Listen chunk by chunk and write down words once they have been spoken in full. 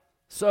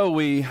So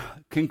we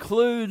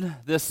conclude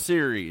this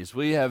series.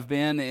 We have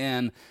been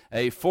in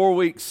a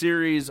 4-week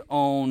series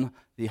on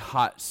the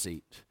hot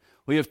seat.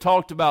 We have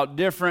talked about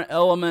different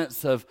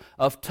elements of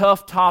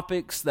tough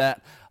topics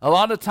that a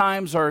lot of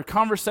times are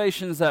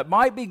conversations that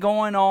might be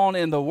going on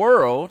in the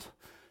world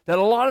that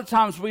a lot of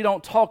times we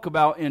don't talk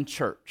about in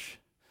church.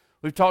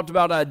 We've talked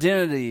about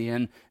identity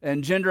and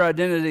gender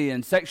identity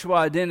and sexual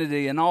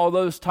identity and all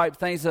those type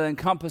things that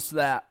encompass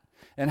that,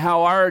 and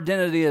how our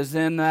identity is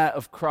in that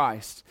of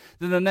Christ.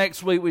 Then the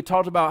next week we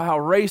talked about how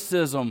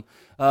racism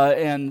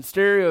and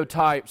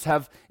stereotypes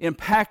have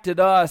impacted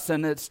us,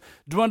 and it's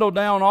dwindled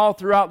down all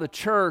throughout the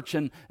church,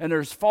 and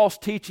there's false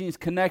teachings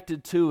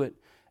connected to it.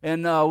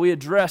 And we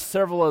addressed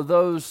several of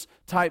those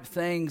type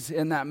things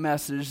in that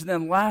message. And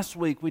then last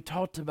week we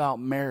talked about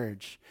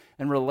marriage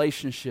and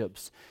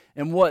relationships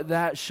and what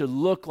that should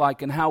look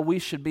like and how we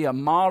should be a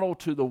model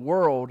to the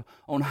world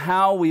on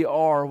how we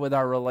are with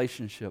our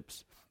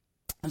relationships.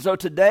 And so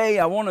today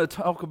I want to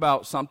talk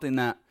about something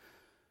that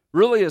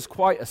really is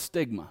quite a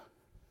stigma.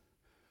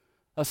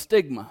 A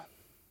stigma.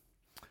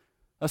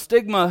 A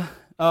stigma,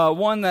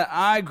 one that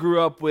I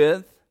grew up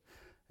with,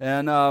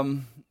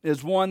 and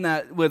is one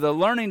that with a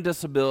learning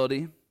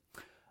disability.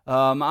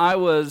 I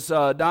was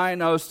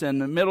diagnosed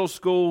in middle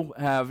school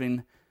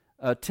having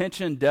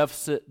attention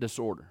deficit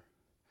disorder.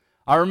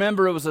 I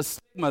remember it was a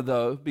stigma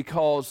though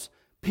because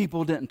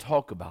people didn't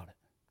talk about it.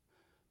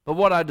 But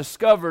what I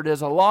discovered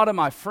is a lot of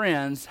my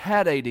friends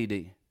had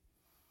ADD.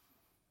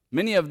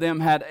 Many of them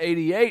had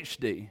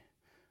ADHD,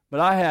 but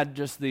I had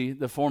just the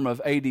form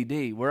of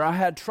ADD, where I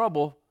had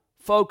trouble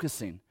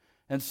focusing.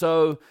 And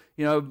so,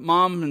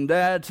 Mom and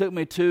Dad took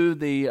me to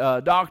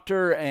the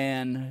doctor,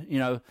 and,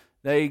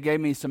 they gave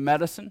me some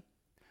medicine.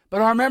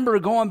 But I remember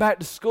going back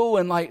to school,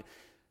 and,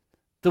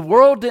 the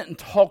world didn't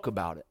talk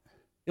about it.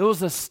 It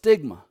was a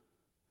stigma.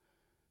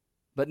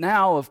 But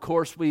now, of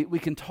course, we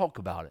can talk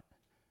about it.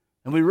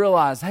 And we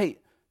realize, hey,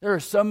 there are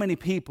so many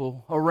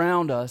people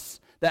around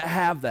us that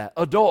have that.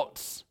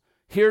 Adults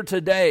here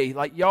today,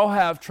 y'all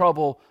have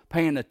trouble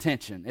paying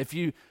attention. If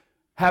you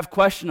have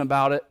question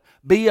about it,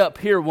 be up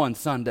here one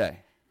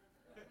Sunday.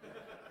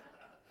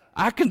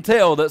 I can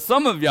tell that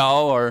some of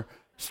y'all are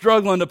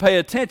struggling to pay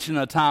attention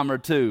a time or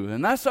two,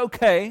 and that's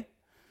okay.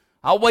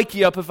 I'll wake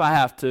you up if I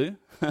have to.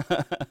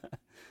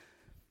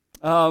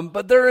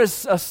 But there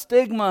is a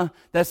stigma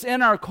that's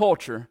in our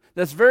culture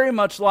that's very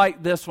much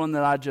like this one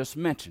that I just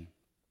mentioned.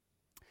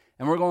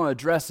 And we're going to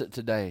address it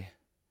today,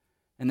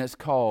 and it's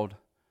called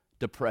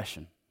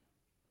depression.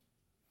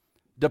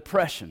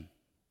 Depression.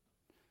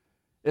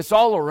 It's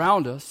all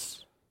around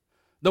us.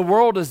 The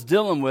world is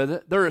dealing with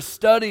it. There is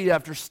study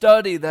after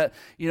study that,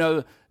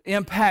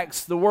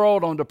 impacts the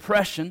world on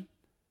depression.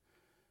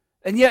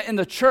 And yet in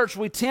the church,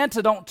 we tend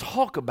to don't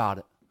talk about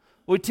it.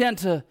 We tend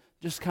to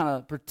just kind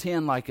of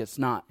pretend like it's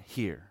not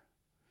here.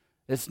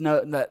 It's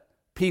not that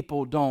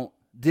people don't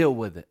deal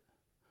with it.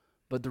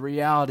 But the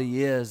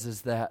reality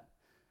is that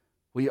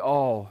we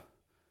all,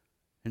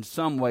 in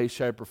some way,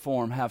 shape, or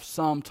form, have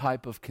some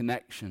type of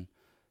connection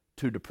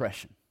to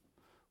depression.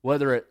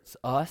 Whether it's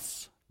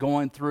us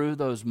going through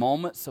those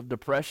moments of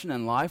depression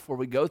in life where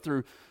we go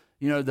through,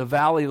 the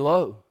valley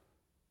low.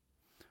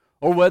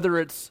 Or whether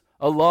it's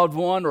a loved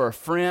one or a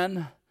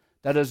friend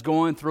that is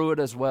going through it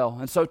as well.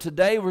 And so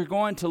today we're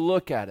going to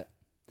look at it.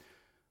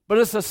 But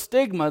it's a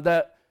stigma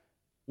that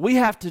we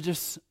have to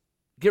just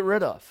get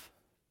rid of.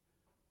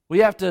 We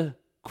have to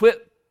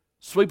quit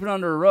sweeping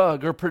under a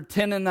rug or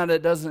pretending that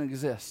it doesn't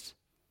exist.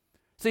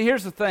 See,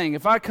 here's the thing.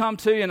 If I come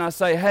to you and I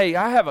say, hey,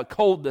 I have a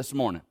cold this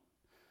morning,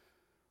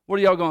 what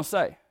are y'all going to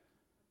say?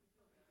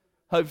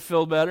 Hope you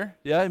feel better.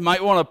 Yeah, you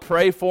might want to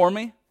pray for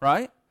me,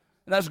 right?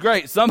 And that's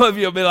great. Some of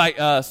you will be like,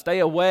 stay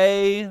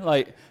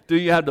away. Do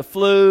you have the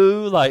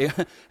flu?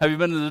 Have you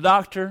been to the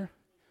doctor?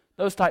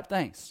 Those type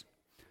things.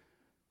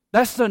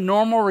 That's the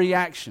normal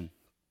reaction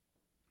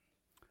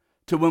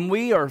to when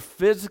we are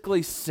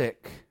physically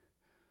sick.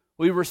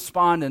 We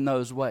respond in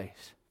those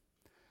ways.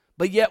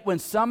 But yet when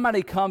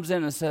somebody comes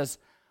in and says,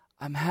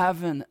 I'm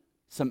having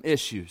some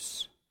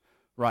issues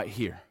right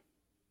here.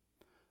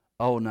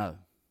 Oh no.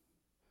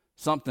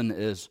 Something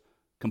is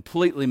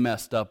completely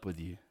messed up with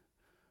you.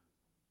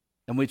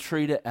 And we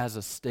treat it as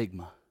a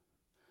stigma.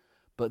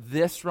 But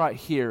this right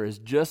here is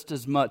just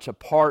as much a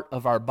part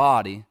of our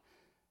body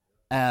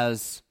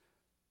as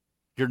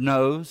your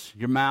nose,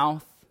 your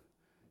mouth,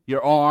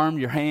 your arm,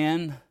 your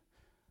hand.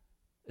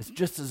 It's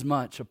just as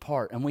much a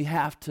part, and we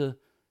have to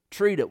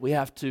treat it. We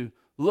have to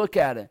look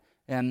at it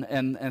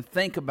and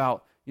think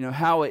about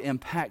how it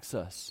impacts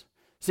us.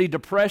 See,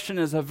 depression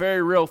is a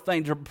very real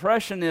thing.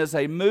 Depression is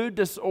a mood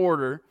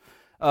disorder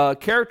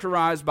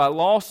characterized by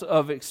loss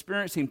of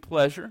experiencing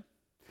pleasure,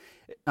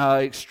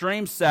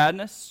 extreme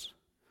sadness,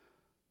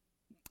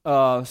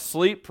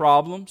 sleep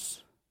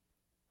problems,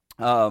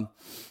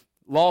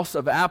 loss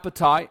of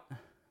appetite,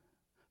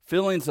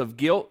 feelings of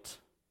guilt,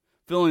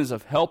 feelings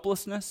of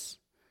helplessness,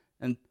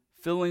 and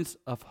feelings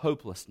of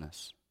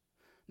hopelessness.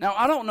 Now,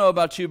 I don't know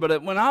about you,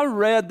 but when I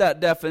read that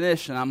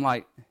definition, I'm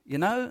like,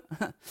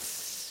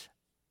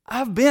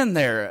 I've been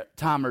there a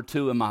time or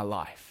two in my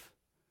life.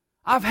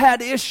 I've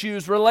had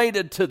issues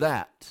related to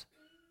that.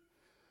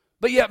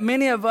 But yet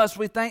many of us,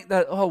 we think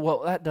that, oh,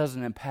 well, that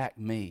doesn't impact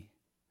me.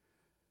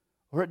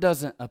 Or it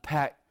doesn't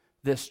impact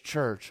this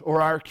church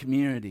or our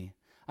community.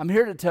 I'm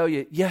here to tell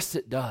you, yes,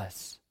 it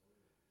does.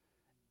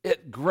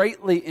 It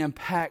greatly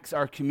impacts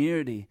our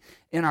community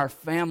and our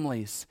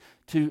families,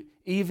 to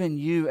even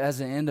you as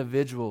an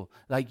individual.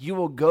 Like, you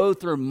will go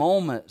through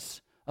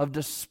moments of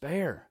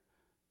despair.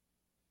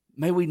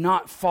 May we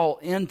not fall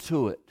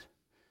into it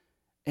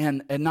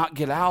and not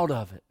get out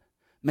of it.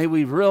 May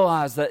we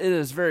realize that it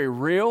is very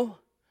real,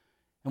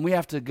 and we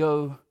have to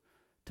go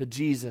to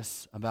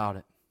Jesus about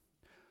it.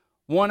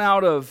 1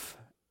 out of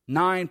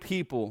 9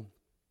 people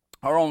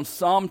are on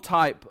some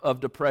type of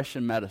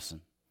depression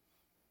medicine.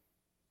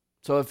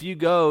 So if you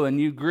go and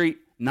you greet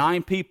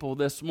 9 people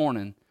this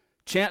morning,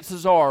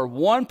 chances are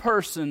one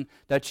person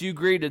that you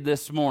greeted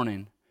this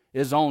morning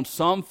is on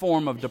some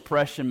form of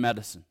depression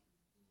medicine.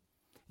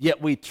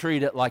 Yet we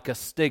treat it like a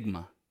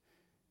stigma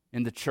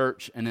in the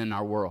church and in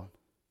our world.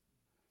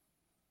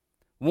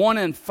 1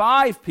 in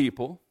 5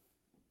 people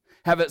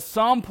have at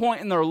some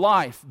point in their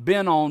life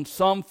been on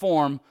some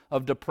form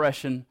of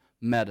depression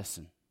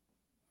medicine.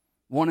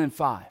 1 in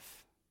 5.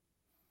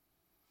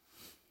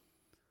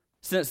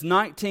 Since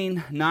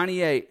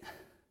 1998,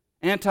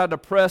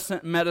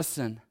 antidepressant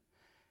medicine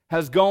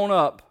has gone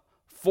up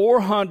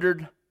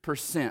 400%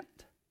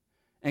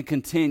 and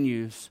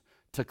continues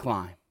to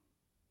climb.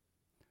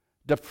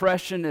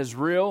 Depression is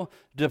real.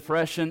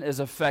 Depression is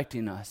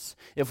affecting us.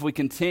 If we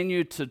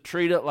continue to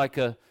treat it like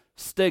a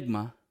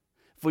stigma,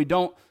 if we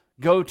don't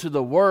go to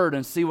the Word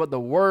and see what the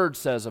Word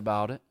says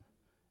about it,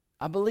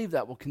 I believe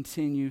that will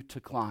continue to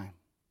climb.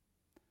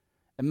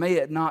 And may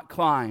it not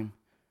climb,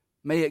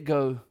 may it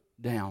go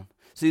down.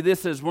 See,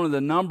 this is one of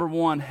the number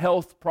one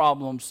health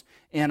problems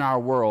in our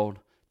world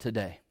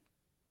today.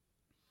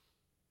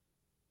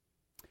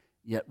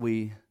 Yet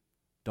we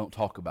don't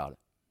talk about it.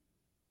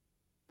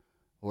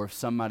 Or if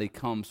somebody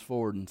comes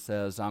forward and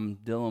says, I'm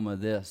dealing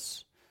with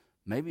this,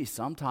 maybe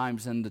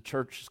sometimes in the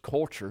church's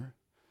culture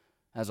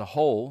as a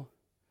whole,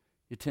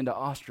 you tend to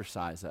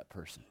ostracize that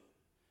person.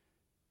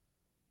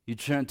 You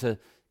tend to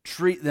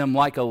treat them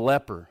like a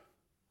leper.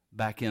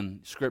 Back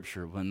in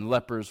Scripture, when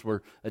lepers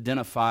were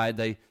identified,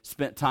 they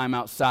spent time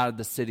outside of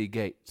the city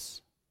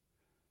gates.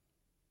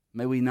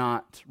 May we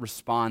not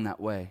respond that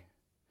way.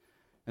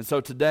 And so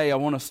today I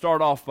want to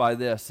start off by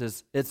this,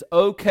 is it's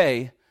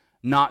okay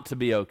not to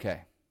be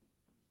okay.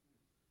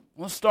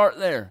 We'll start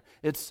there.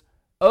 It's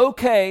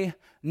okay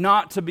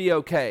not to be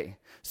okay.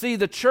 See,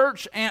 the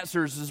church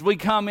answers as we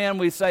come in,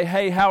 we say,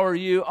 hey, how are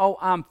you? Oh,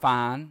 I'm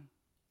fine.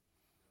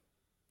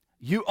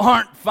 You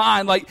aren't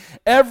fine. Like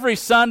every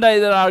Sunday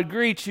that I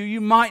greet you,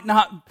 you might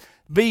not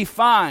be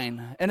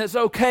fine. And it's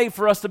okay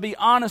for us to be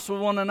honest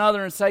with one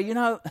another and say, you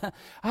know,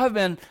 I've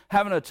been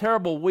having a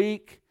terrible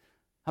week.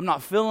 I'm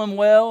not feeling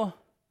well.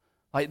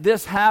 Like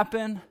this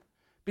happened.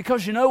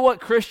 Because you know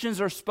what Christians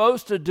are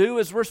supposed to do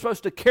is we're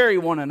supposed to carry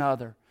one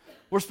another.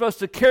 We're supposed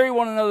to carry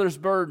one another's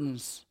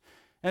burdens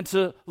and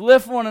to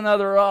lift one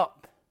another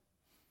up.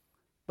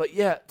 But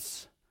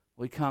yet,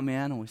 we come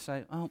in and we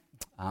say, oh,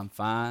 I'm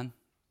fine.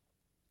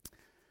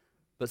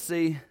 But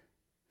see,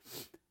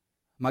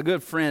 my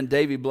good friend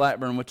Davey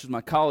Blackburn, which is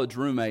my college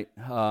roommate,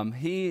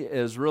 he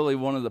is really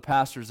one of the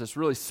pastors that's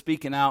really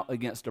speaking out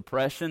against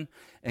depression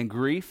and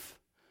grief.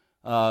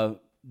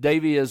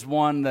 Davey is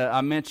one that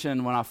I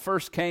mentioned when I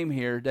first came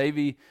here.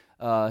 Davey,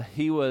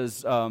 he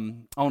was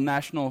on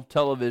national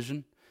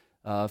television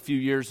a few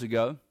years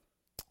ago.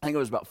 I think it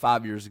was about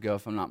 5 years ago,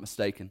 if I'm not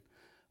mistaken.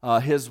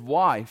 His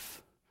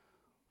wife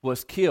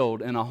was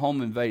killed in a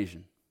home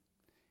invasion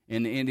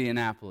in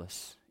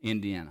Indianapolis,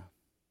 Indiana.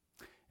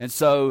 And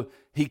so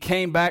he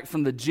came back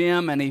from the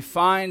gym and he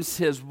finds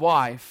his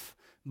wife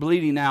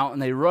bleeding out,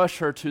 and they rush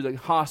her to the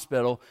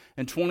hospital,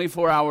 and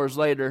 24 hours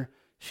later,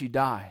 she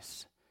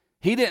dies.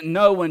 He didn't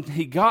know when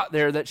he got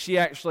there that she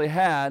actually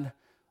had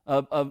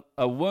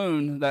a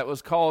wound that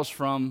was caused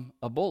from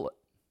a bullet.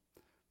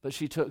 But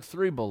she took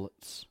 3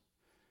 bullets,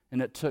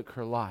 and it took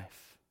her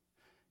life.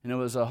 And it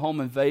was a home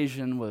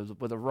invasion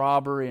with a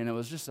robbery, and it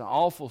was just an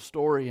awful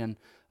story, and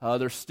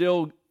they're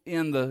still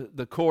in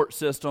the court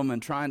system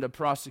and trying to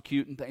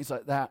prosecute and things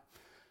like that.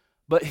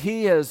 But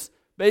he has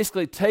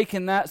basically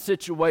taken that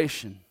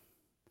situation,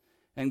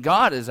 and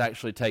God has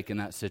actually taken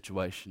that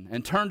situation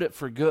and turned it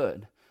for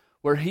good,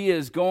 where he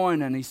is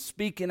going and he's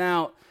speaking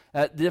out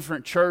at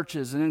different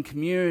churches and in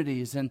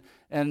communities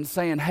and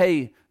saying,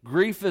 hey,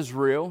 grief is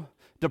real,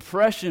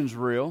 depression's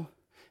real,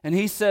 and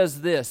he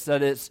says this,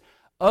 that it's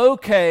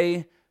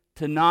okay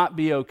to not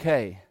be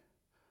okay,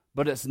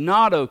 but it's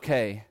not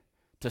okay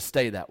to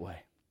stay that way.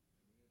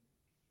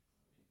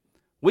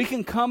 We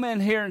can come in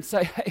here and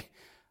say, hey,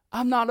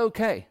 I'm not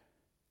okay.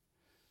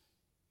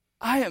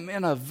 I am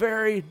in a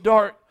very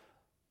dark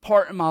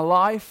part in my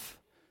life.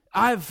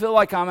 I feel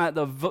like I'm at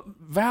the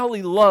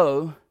valley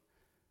low.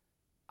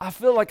 I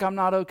feel like I'm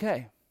not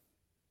okay.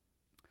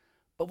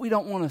 But we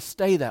don't want to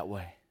stay that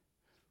way.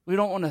 We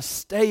don't want to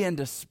stay in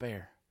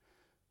despair.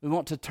 We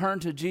want to turn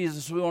to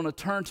Jesus. We want to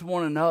turn to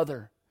one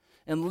another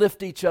and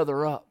lift each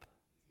other up.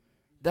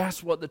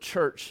 that's what the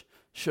church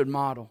should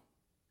model.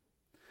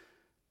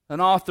 An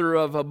author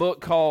of a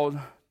book called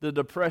The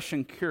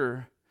Depression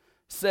Cure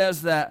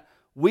says that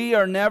we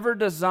are never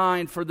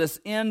designed for this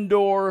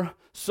indoor,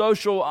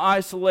 social,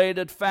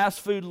 isolated,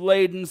 fast food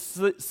laden,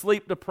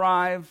 sleep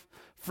deprived,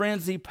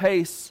 frenzy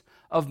pace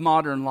of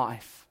modern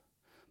life.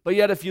 But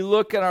yet if you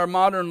look at our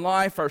modern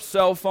life, our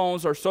cell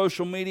phones, our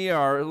social media,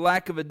 our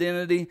lack of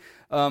identity,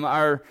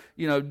 our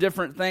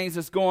different things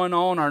that's going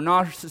on, our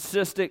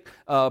narcissistic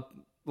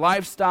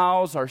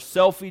lifestyles, our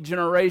selfie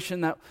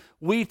generation, that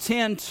we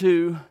tend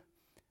to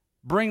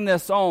bring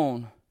this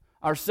on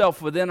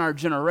ourselves within our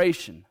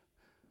generation.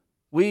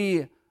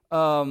 We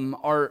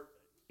are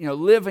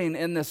living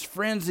in this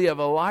frenzy of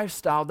a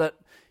lifestyle that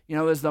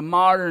is the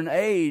modern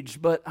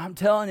age, but I'm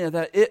telling you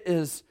that it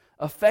is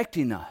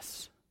affecting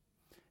us.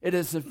 It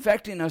is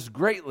affecting us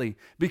greatly,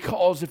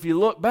 because if you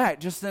look back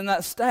just in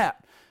that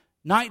stat,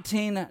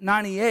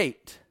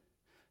 1998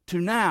 to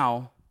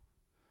now,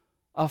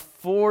 a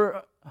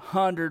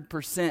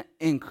 400%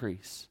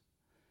 increase.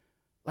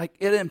 Like,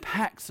 it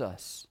impacts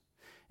us.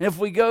 And if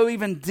we go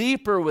even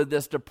deeper with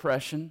this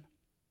depression,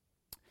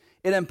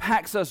 it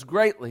impacts us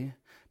greatly,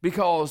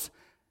 because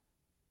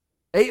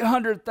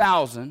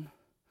 800,000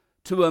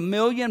 to 1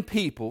 million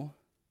people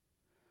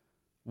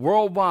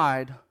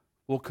worldwide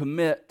will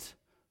commit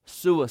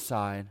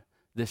suicide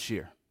this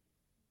year.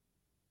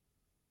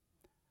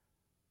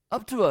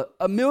 Up to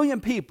a million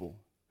people.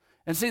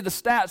 And see, the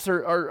stats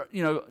are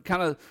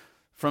kind of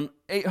from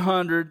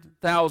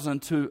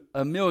 800,000 to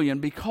 1 million,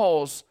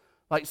 because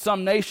like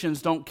some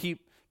nations don't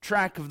keep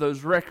track of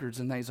those records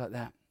and things like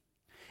that.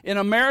 In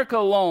America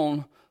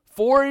alone,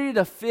 40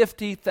 to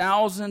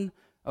 50,000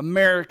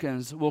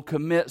 Americans will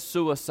commit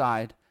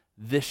suicide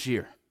this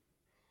year.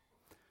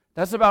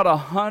 That's about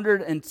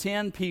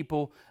 110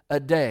 people a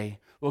day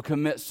will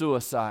commit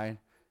suicide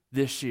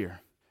this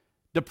year.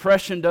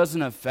 Depression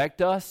doesn't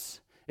affect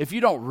us. If you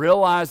don't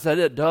realize that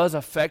it does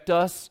affect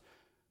us,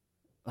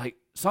 like,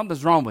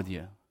 something's wrong with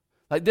you.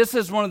 Like, this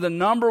is one of the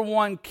number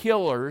one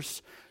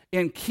killers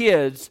in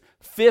kids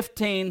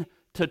 15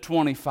 to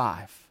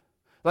 25.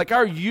 Like,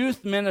 our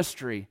youth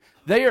ministry,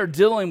 they are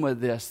dealing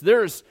with this.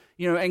 There's,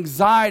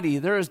 anxiety,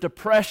 there is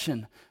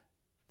depression.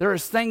 There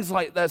is things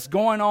like that's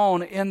going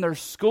on in their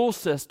school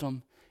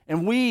system,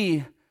 and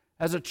we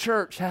as a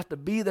church have to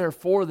be there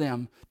for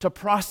them to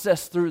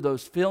process through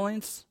those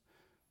feelings.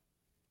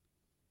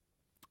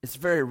 It's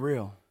very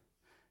real.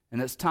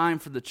 And it's time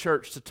for the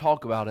church to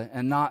talk about it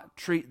and not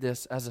treat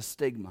this as a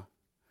stigma.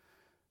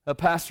 A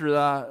pastor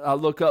that I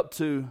look up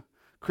to,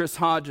 Chris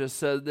Hodges,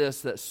 said this,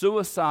 that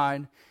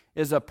suicide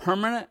is a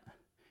permanent,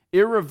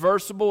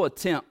 irreversible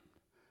attempt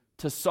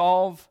to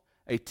solve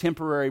a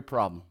temporary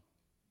problem.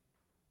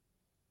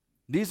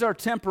 These are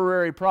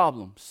temporary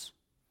problems.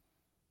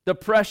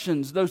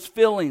 Depressions, those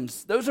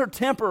feelings, those are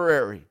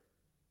temporary.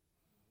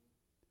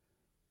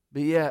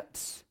 But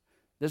yet,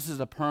 this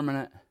is a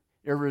permanent,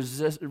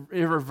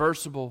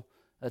 irreversible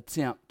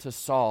attempt to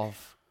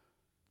solve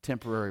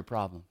temporary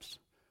problems.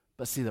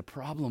 But see, the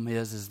problem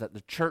is that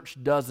the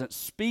church doesn't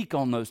speak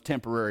on those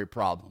temporary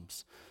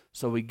problems.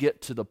 So we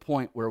get to the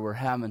point where we're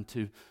having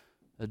to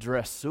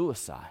address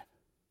suicide.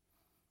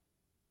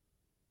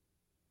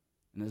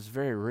 And it's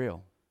very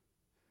real.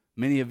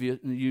 Many of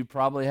you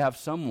probably have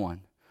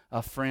someone,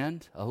 a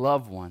friend, a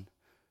loved one,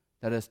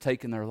 that has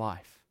taken their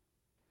life.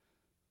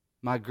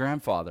 My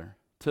grandfather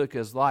took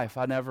his life.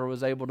 I never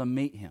was able to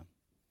meet him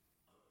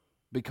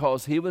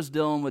because he was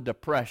dealing with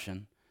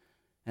depression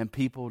and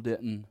people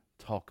didn't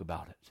talk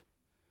about it.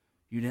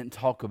 You didn't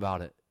talk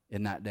about it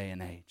in that day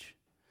and age.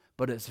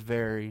 But it's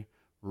very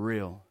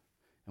real,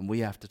 and we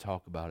have to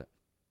talk about it.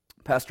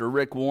 Pastor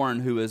Rick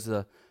Warren, who is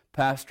a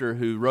pastor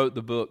who wrote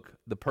the book,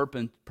 The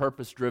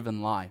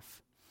Purpose-Driven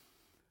Life,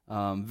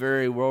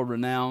 very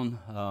world-renowned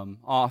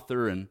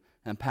author and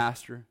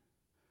pastor.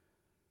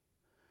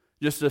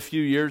 Just a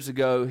few years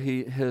ago,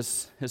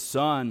 his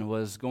son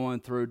was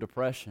going through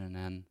depression,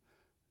 and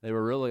they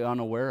were really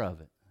unaware of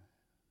it.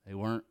 They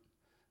weren't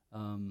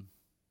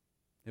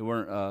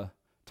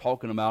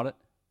talking about it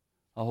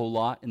a whole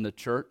lot in the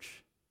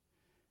church.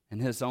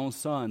 And his own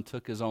son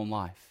took his own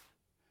life,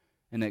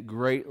 and it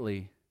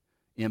greatly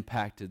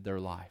impacted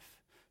their life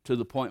to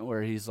the point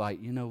where he's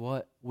like, you know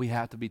what? We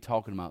have to be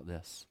talking about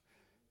this.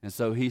 And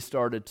so he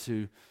started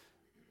to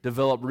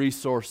develop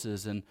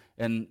resources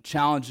and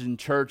challenging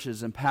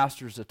churches and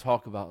pastors to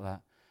talk about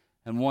that.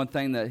 And one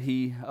thing that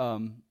he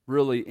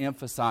really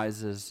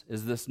emphasizes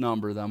is this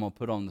number that I'm going to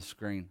put on the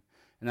screen.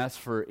 And that's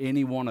for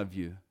any one of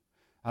you.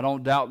 I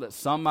don't doubt that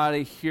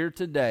somebody here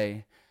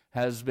today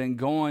has been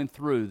going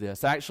through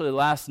this. Actually,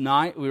 last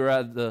night we were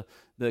at the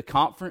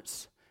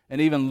conference,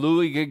 and even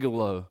Louis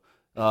Gigolo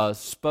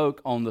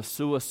spoke on the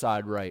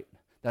suicide rate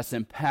that's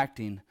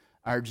impacting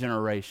our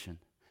generation.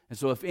 And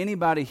so if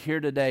anybody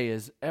here today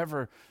is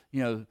ever,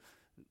 you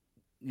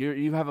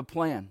have a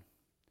plan,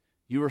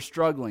 you are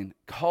struggling,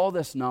 call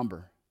this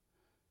number.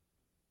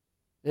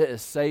 It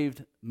has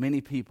saved many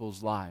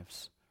people's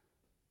lives.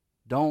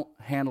 Don't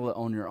handle it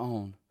on your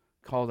own.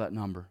 Call that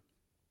number.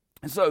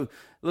 And so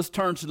let's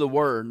turn to the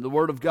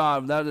Word of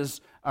God. That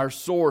is our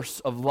source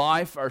of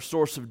life, our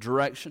source of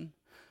direction.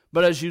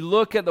 But as you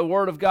look at the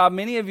Word of God,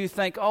 many of you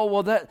think, oh,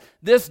 well,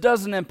 this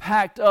doesn't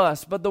impact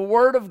us. But the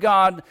Word of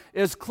God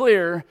is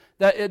clear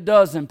that it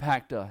does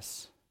impact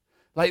us.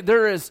 Like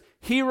there is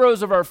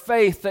heroes of our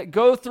faith that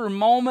go through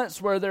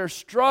moments where they're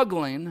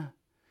struggling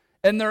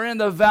and they're in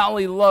the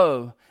valley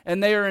low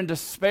and they are in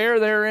despair,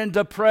 they're in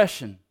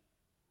depression.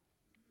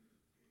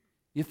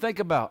 You think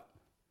about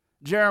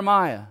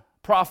Jeremiah,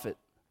 prophet,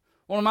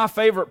 one of my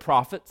favorite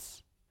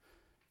prophets.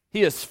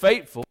 He is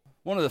faithful,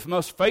 one of the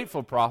most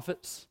faithful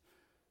prophets,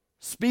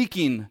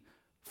 speaking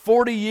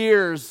 40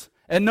 years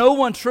and no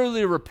one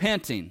truly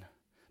repenting,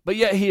 but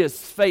yet he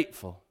is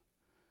faithful.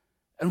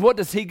 And what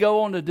does he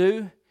go on to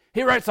do?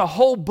 He writes a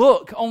whole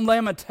book on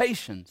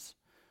Lamentations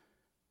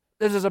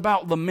that is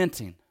about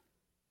lamenting.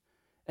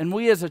 And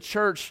we as a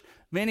church,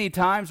 many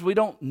times, we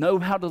don't know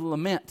how to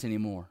lament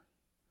anymore.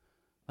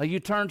 Like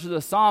you turn to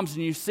the Psalms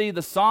and you see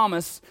the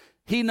psalmist,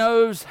 he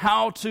knows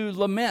how to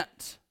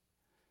lament.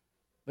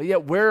 But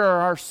yet, where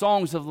are our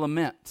songs of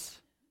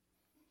lament?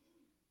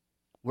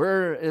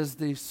 Where is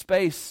the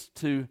space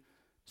to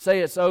say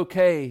it's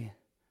okay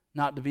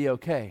not to be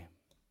okay?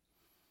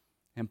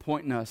 And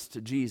pointing us to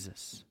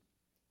Jesus.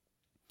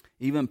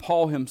 Even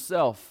Paul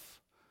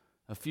himself,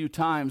 a few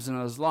times in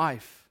his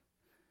life,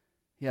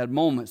 he had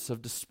moments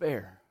of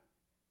despair.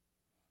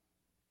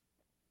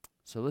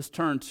 So let's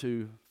turn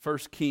to 1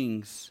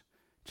 Kings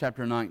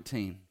chapter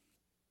 19.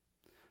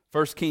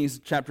 1 Kings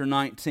chapter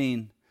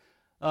 19.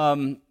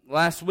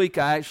 Last week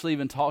I actually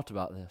even talked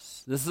about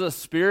this. This is a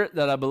spirit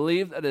that I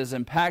believe that is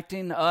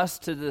impacting us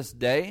to this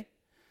day.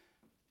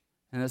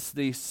 And it's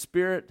the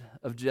spirit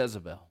of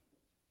Jezebel.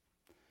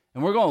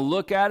 And we're going to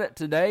look at it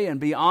today and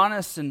be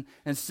honest and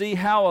see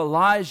how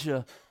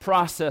Elijah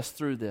processed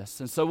through this.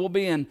 And so we'll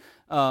be in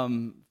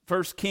 1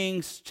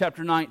 Kings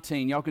chapter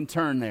 19. Y'all can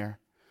turn there.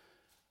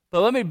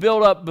 But let me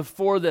build up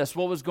before this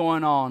what was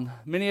going on.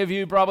 Many of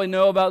you probably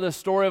know about the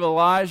story of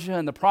Elijah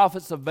and the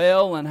prophets of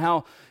Baal and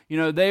how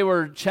they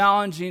were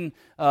challenging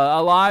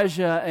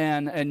Elijah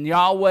and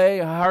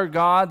Yahweh, our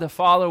God, the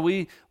Father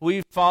we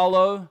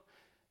follow.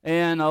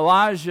 And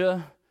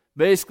Elijah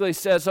basically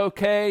says,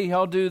 okay,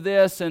 I'll do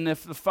this, and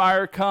if the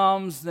fire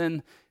comes,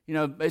 then,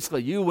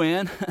 basically you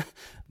win.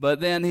 But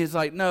then he's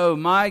like, no,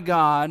 my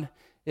God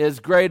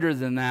is greater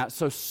than that.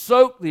 So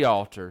soak the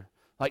altar,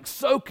 like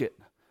soak it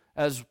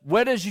as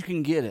wet as you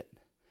can get it,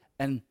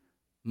 and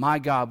my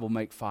God will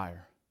make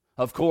fire.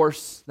 Of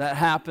course, that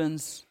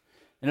happens,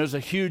 and it was a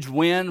huge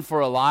win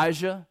for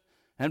Elijah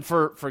and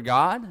for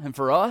God and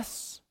for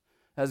us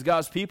as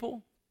God's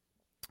people.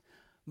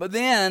 But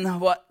then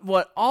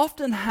what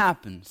often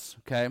happens,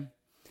 okay,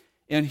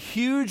 in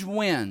huge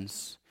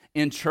wins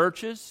in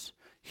churches,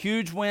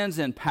 huge wins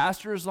in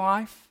pastors'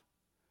 life,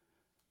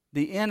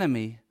 the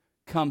enemy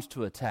comes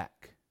to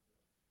attack.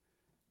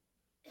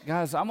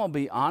 Guys, I'm going to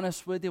be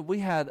honest with you. We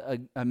had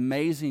an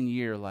amazing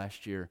year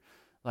last year.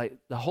 Like,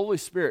 the Holy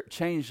Spirit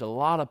changed a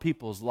lot of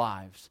people's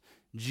lives.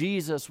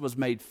 Jesus was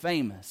made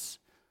famous.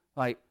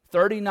 Like,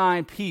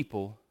 39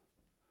 people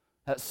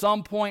at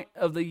some point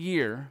of the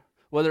year,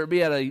 whether it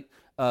be at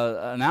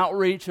an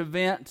outreach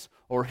event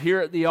or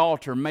here at the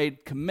altar,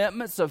 made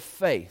commitments of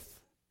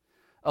faith.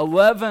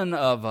 11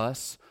 of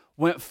us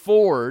went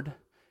forward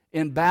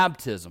in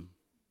baptism.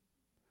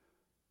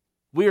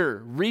 We're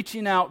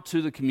reaching out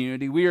to the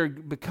community. We are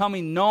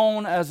becoming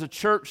known as a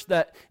church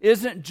that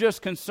isn't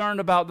just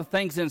concerned about the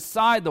things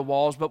inside the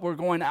walls, but we're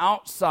going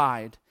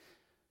outside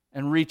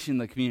and reaching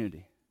the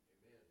community.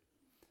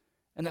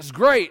 And that's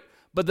great,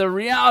 but the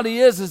reality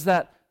is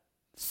that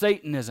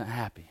Satan isn't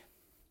happy.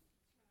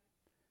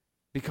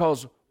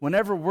 Because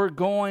whenever we're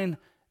going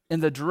in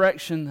the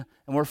direction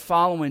and we're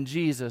following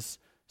Jesus,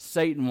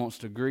 Satan wants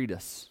to greet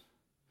us.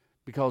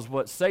 Because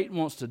what Satan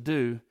wants to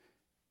do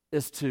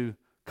is to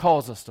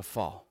cause us to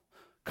fall,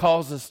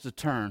 cause us to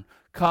turn,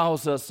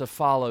 cause us to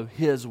follow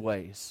his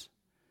ways.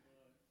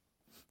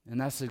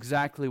 And that's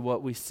exactly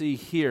what we see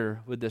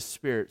here with this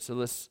spirit. So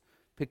let's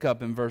pick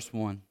up in verse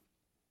 1.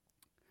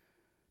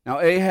 Now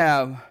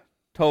Ahab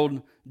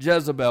told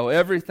Jezebel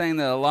everything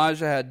that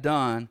Elijah had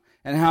done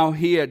and how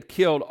he had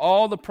killed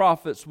all the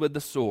prophets with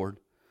the sword.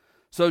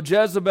 So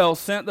Jezebel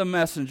sent the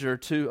messenger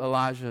to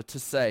Elijah to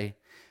say,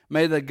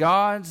 may the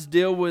gods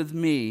deal with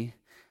me,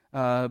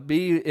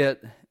 be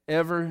it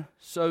ever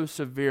so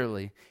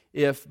severely,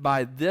 if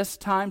by this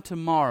time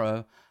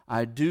tomorrow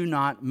I do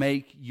not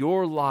make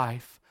your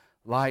life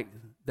like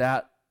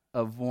that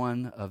of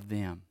one of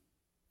them.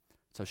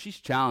 So she's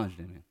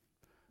challenging him.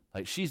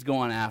 Like she's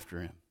going after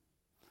him.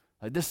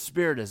 Like this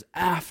spirit is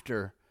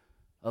after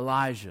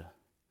Elijah.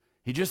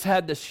 He just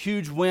had this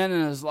huge win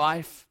in his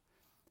life,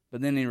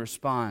 but then he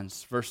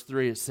responds. Verse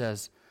 3, it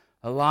says,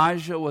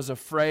 Elijah was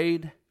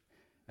afraid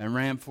and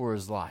ran for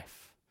his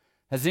life.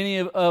 Has any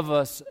of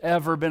us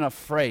ever been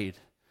afraid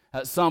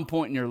at some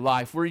point in your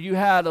life where you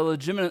had a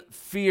legitimate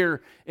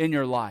fear in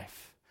your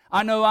life?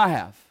 I know I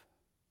have.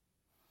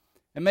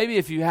 And maybe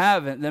if you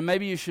haven't, then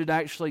maybe you should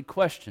actually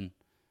question,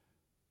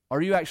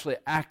 are you actually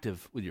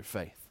active with your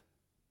faith?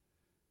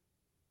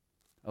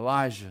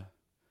 Elijah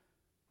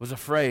was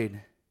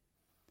afraid.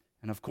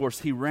 And of course,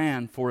 he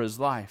ran for his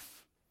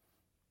life.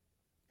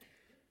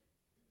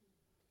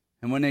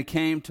 And when they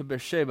came to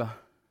Beersheba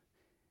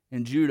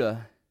in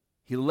Judah,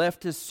 he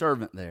left his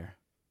servant there.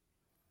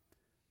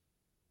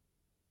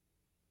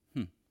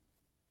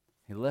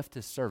 He left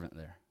his servant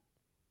there.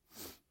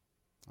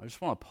 I just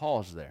want to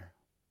pause there.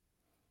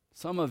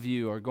 Some of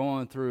you are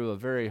going through a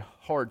very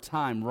hard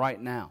time right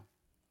now.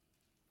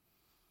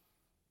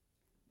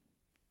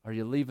 Are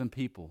you leaving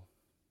people?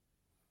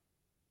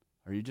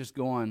 Are you just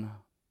going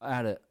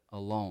at it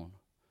alone?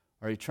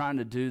 Are you trying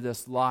to do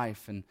this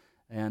life and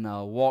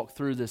walk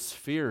through this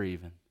fear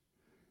even?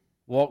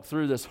 Walk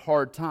through this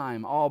hard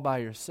time all by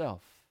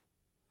yourself?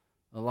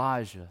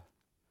 Elijah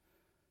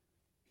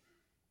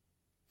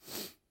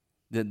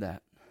did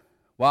that.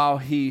 While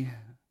he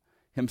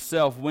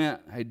himself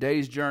went a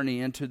day's journey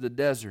into the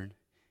desert,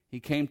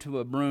 he came to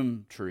a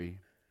broom tree.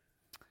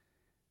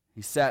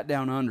 He sat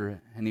down under it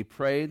and he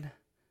prayed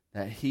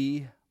that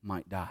he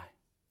might die.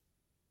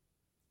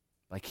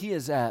 Like he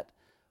is at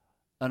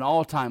an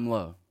all-time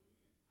low,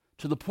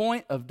 to the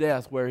point of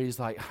death where he's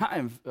like, I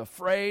am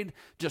afraid,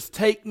 just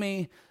take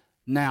me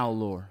now,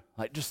 Lord.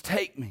 Like, just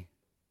take me.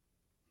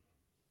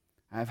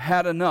 I've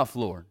had enough,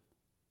 Lord.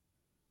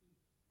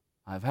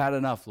 I've had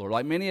enough, Lord.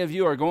 Like many of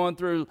you are going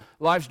through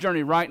life's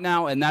journey right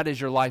now, and that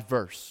is your life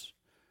verse.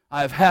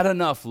 I've had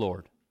enough,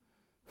 Lord.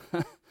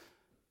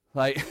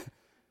 like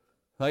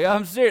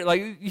I'm serious.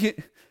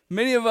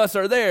 Many of us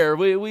are there.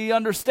 We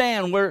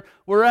understand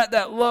we're at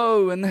that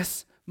low, and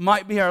this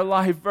might be our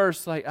life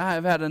verse. Like, I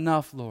have had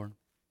enough, Lord.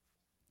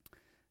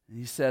 And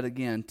he said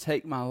again,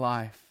 take my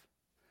life.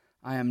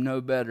 I am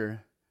no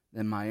better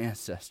than my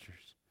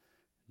ancestors.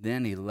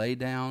 Then he lay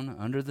down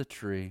under the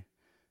tree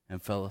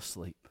and fell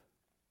asleep.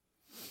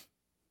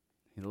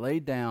 He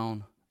laid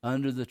down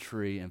under the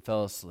tree and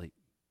fell asleep.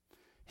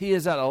 He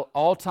is at an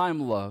all-time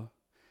low.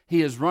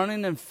 He is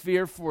running in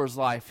fear for his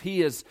life.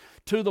 He is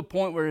to the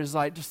point where he's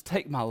like, just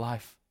take my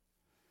life.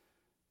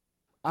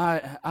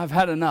 I've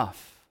had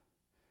enough.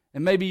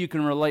 And maybe you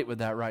can relate with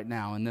that right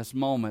now in this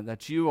moment,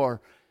 that you are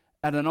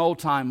at an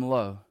all-time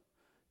low.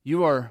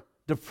 You are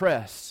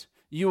depressed.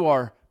 You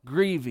are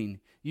grieving.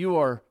 You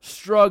are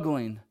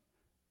struggling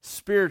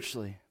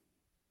spiritually.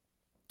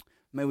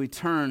 May we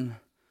turn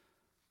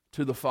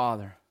to the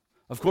Father.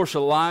 Of course,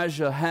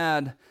 Elijah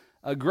had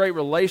a great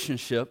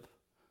relationship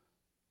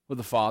with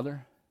the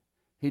Father.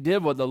 He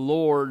did what the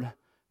Lord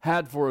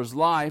had for his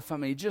life. I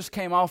mean, he just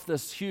came off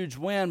this huge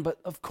win, but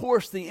of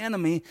course the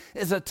enemy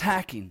is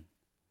attacking.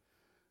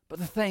 But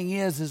the thing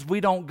is we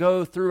don't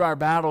go through our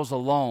battles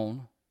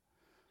alone.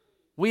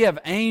 We have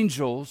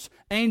angels,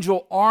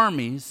 angel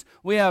armies.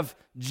 We have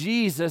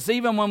Jesus.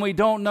 Even when we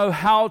don't know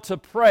how to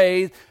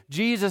pray,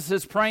 Jesus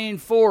is praying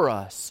for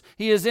us.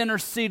 He is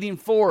interceding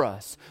for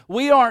us.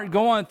 We aren't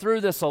going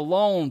through this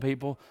alone,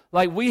 people.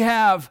 Like, we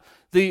have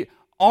the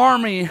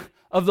army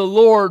of the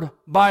Lord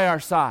by our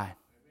side.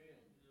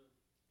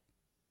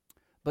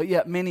 But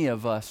yet many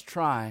of us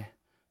try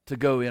to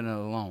go in it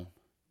alone.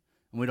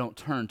 And we don't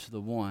turn to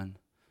the one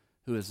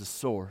who is the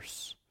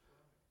source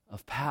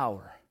of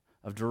power,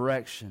 of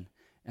direction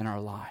in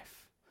our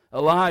life.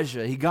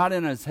 Elijah, he got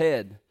in his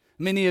head.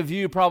 Many of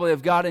you probably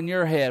have got in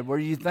your head where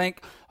you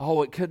think,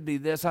 oh, it could be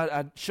this.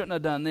 I shouldn't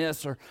have done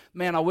this. Or,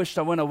 man, I wished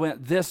I wouldn't have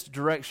went this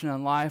direction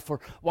in life. Or,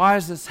 why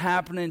is this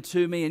happening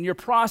to me? And you're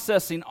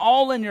processing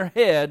all in your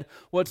head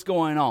what's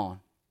going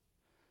on.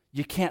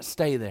 You can't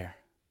stay there.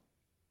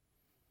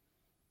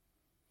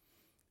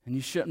 And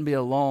you shouldn't be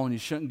alone. You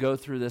shouldn't go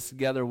through this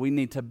together. We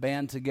need to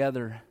band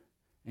together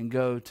and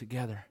go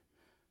together.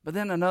 But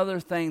then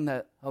another thing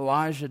that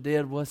Elijah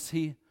did was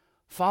he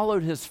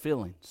followed his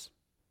feelings.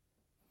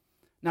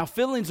 Now,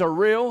 feelings are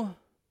real.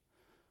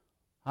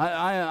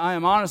 I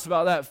am honest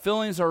about that.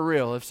 Feelings are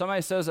real. If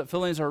somebody says that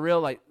feelings are real,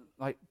 like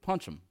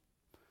punch them.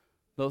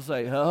 They'll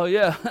say, oh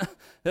yeah,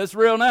 it's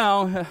real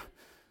now.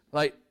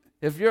 Like,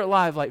 if you're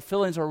alive, like,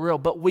 feelings are real,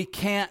 but we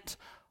can't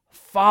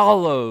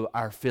follow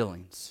our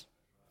feelings.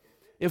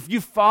 If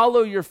you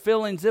follow your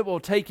feelings, it will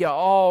take you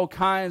all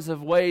kinds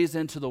of ways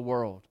into the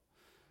world.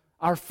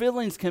 Our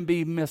feelings can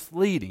be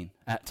misleading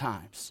at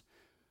times.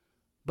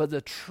 But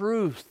the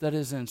truth that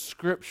is in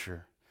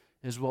Scripture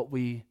is what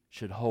we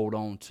should hold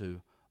on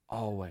to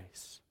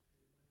always.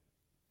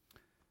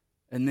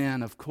 And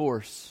then, of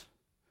course,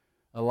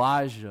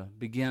 Elijah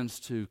begins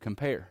to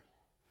compare.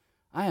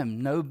 I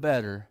am no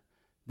better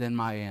than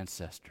my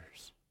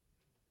ancestors.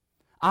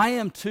 I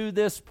am to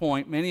this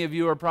point, many of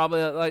you are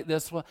probably like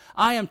this one,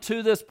 I am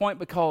to this point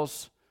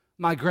because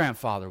my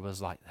grandfather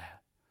was like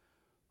that.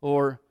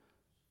 Or,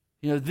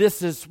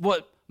 this is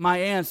what my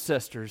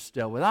ancestors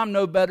dealt with. I'm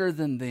no better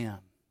than them.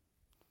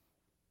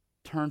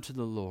 Turn to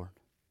the Lord.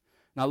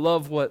 And I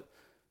love what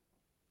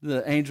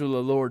the angel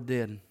of the Lord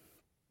did.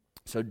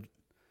 So,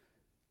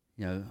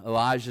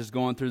 Elijah's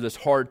going through this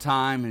hard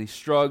time and he's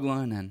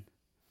struggling and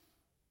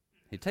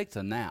he takes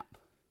a nap.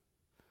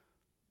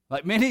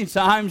 Like, many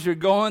times you're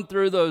going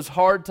through those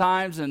hard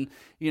times and,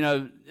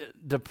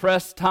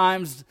 depressed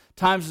times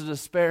of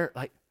despair.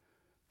 Like,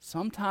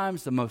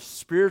 sometimes the most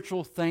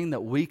spiritual thing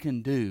that we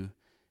can do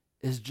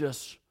is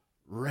just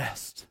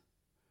rest.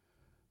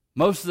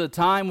 Most of the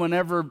time,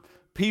 whenever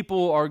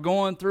people are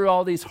going through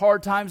all these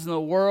hard times in the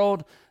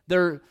world,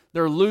 they're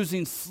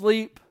losing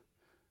sleep.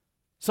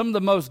 Some of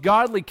the most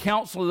godly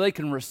counsel they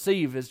can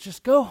receive is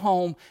just go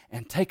home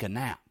and take a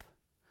nap.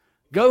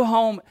 Go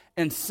home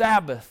and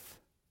Sabbath.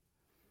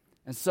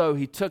 And so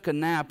he took a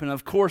nap, and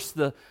of course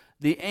the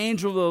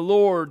angel of the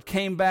Lord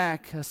came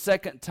back a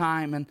second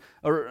time,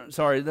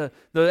 the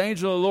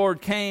angel of the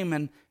Lord came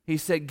and he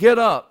said, "Get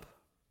up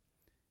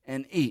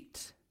and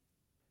eat."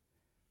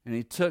 And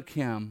he took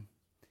him,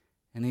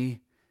 and he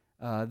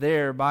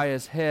there by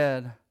his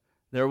head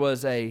there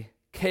was a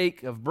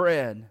cake of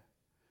bread.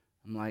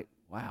 I'm like,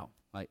 wow,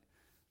 like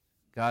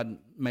God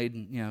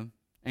made,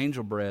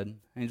 angel bread,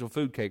 angel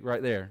food cake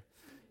right there.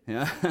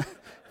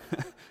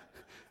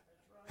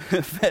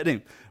 Fed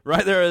him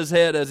right there at his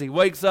head. As he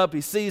wakes up,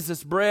 he sees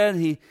this bread,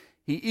 he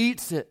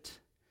eats it,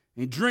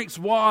 he drinks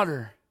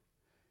water.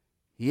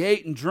 He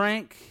ate and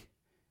drank,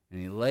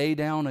 and he lay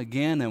down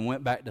again and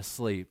went back to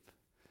sleep.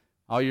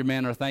 All your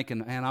men are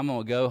thinking, man, I'm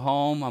going to go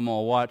home, I'm going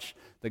to watch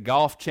the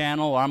golf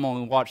channel, or I'm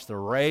going to watch the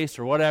race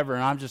or whatever,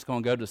 and I'm just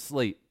going to go to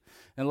sleep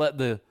and let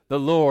the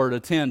Lord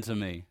attend to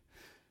me.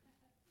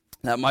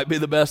 That might be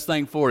the best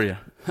thing for you,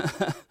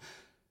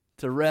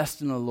 to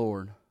rest in the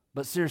Lord.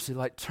 But seriously,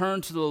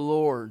 turn to the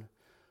Lord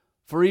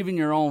for even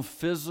your own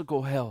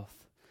physical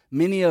health.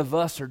 Many of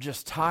us are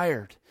just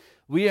tired.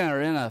 We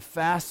are in a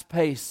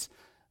fast-paced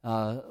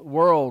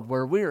world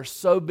where we are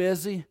so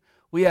busy.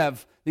 We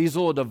have these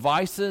little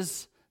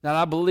devices that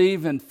I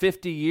believe in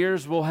 50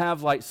 years we'll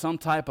have some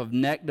type of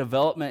neck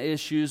development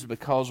issues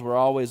because we're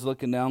always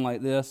looking down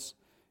like this,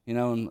 and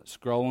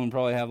scrolling.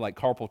 Probably have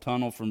carpal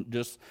tunnel from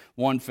just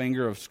one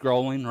finger of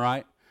scrolling,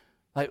 right?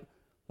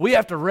 We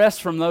have to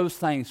rest from those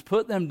things.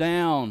 Put them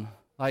down.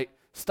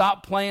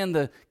 Stop playing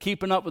the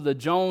keeping up with the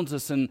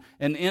Joneses and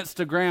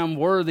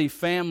Instagram-worthy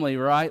family,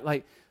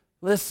 right?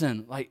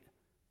 Listen,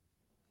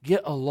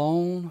 get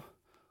alone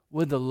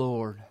with the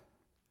Lord.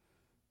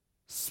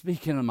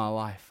 Speak into my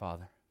life,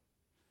 Father.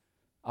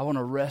 I want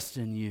to rest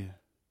in you.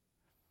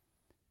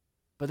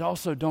 But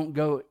also don't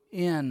go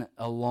in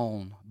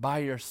alone, by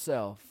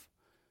yourself.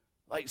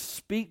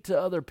 Speak to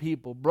other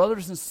people,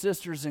 brothers and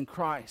sisters in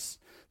Christ,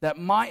 that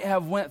might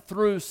have went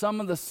through some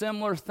of the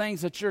similar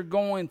things that you're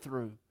going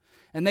through.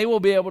 And they will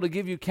be able to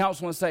give you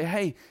counsel and say,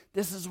 hey,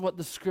 this is what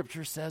the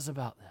Scripture says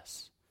about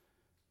this.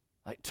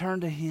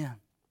 Turn to Him.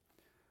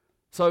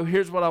 So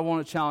here's what I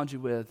want to challenge you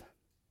with,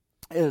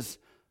 is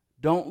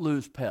don't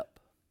lose pep.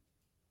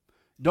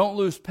 Don't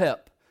lose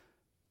pep.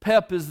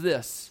 Pep is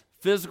this: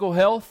 physical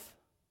health.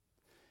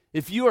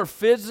 If you are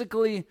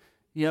physically,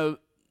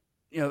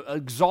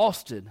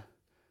 exhausted,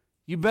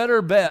 you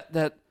better bet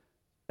that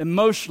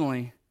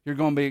emotionally you're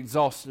going to be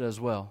exhausted as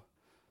well.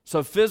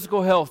 So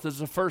physical health is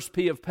the first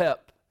P of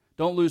pep.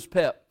 Don't lose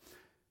pep.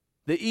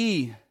 The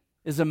E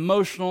is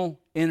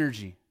emotional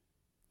energy.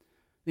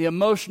 The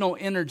emotional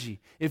energy.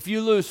 If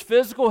you lose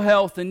physical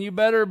health, then you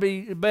better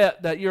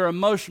bet that your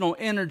emotional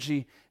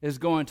energy is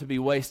going to be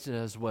wasted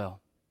as well.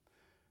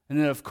 And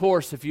then, of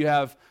course, if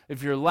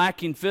you're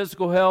lacking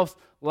physical health,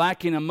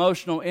 lacking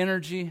emotional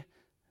energy,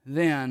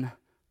 then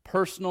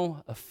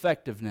personal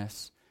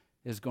effectiveness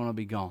is going to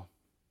be gone.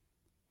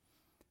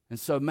 And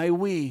so may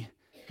we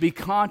be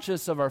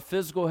conscious of our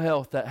physical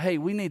health, that, hey,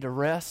 we need to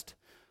rest.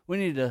 We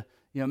need to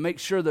make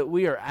sure that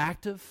we are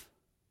active.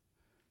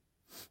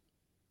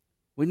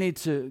 We need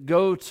to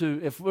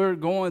if we're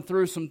going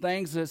through some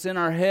things that's in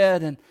our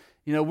head and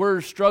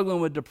we're struggling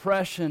with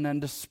depression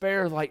and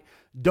despair,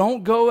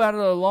 don't go at it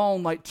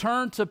alone.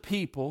 Turn to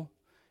people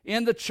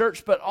in the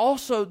church, but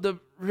also the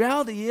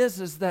reality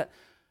is that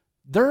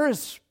there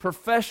is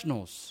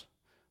professionals.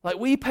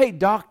 We pay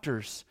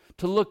doctors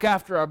to look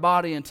after our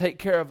body and take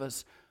care of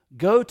us.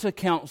 Go to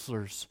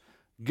counselors.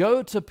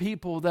 Go to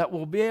people that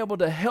will be able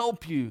to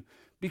help you,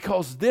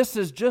 because this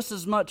is just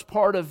as much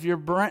part of your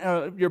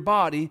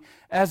body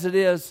as it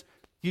is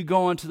you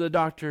going to the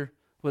doctor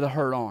with a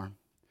hurt arm.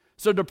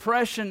 So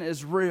depression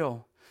is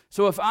real.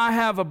 So if I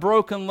have a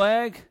broken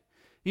leg,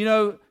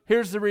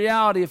 here's the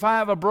reality. If I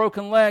have a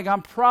broken leg,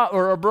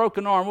 or a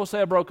broken arm, we'll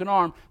say a broken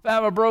arm. If I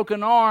have a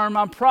broken arm,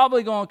 I'm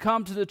probably going to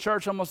come to the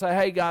church. I'm going to say,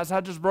 hey guys,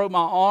 I just broke my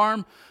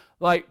arm.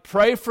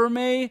 Pray for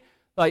me.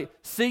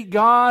 Seek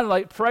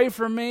God. Pray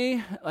for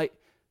me.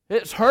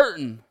 It's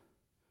hurting.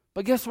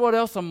 But guess what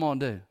else I'm going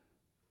to do?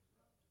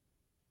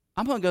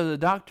 I'm going to go to the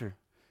doctor.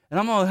 And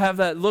I'm going to have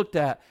that looked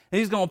at. And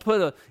he's going to put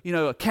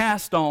a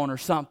cast on or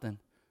something.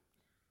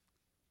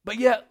 But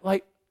yet,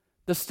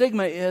 the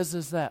stigma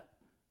is that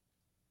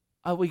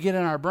we get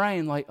in our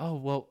brain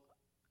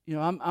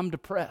I'm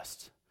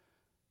depressed.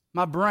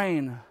 My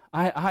brain,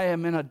 I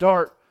am in a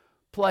dark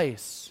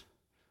place.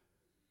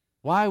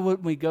 Why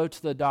wouldn't we go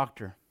to the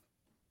doctor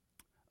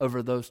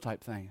over those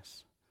type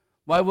things?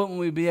 Why wouldn't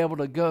we be able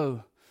to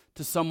go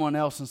to someone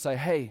else and say,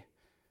 hey,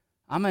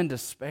 I'm in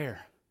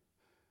despair.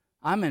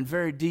 I'm in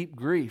very deep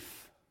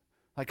grief.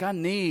 I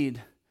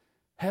need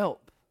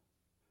help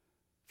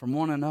from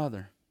one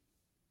another.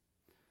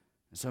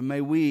 So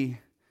may we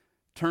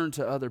turn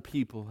to other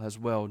people as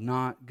well,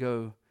 not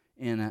go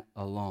in it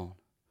alone.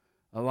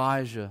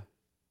 Elijah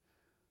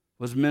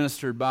was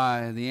ministered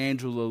by the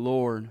angel of the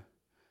Lord.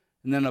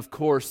 And then, of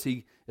course,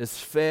 he is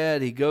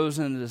fed, he goes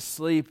into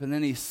sleep, and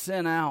then he's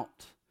sent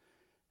out.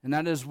 And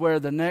that is where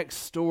the next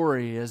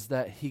story is,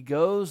 that he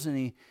goes and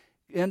he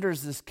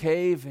enters this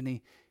cave and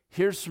he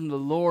hears from the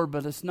Lord,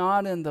 but it's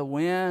not in the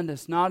wind,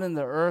 it's not in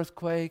the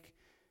earthquake.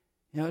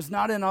 It's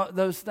not in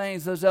those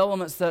things, those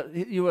elements that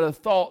you would have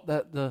thought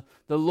that the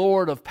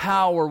Lord of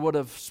power would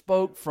have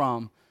spoke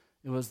from.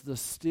 It was the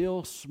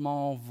still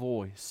small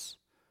voice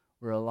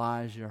where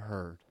Elijah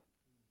heard.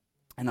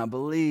 And I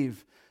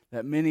believe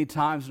that many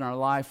times in our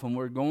life when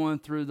we're going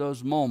through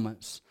those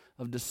moments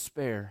of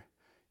despair,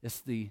 it's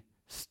the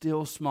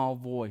still small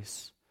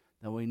voice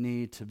that we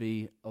need to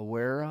be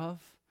aware of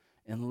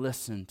and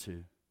listen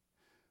to.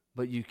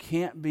 But you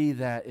can't be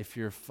that if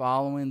you're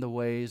following the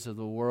ways of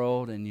the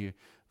world and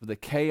the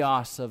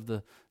chaos of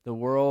the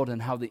world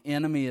and how the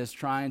enemy is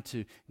trying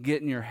to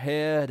get in your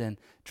head and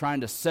trying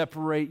to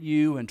separate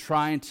you and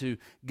trying to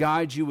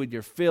guide you with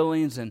your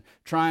feelings and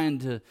trying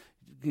to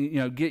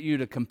get you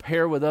to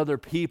compare with other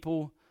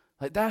people.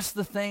 Like, that's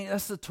the thing,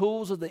 that's the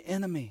tools of the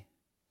enemy.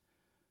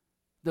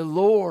 The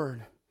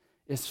Lord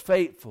is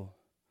faithful.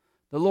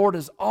 The Lord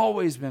has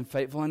always been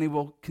faithful, and He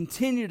will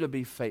continue to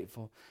be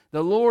faithful.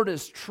 The Lord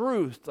is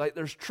truth. Like,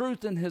 there's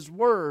truth in His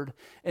Word,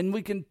 and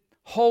we can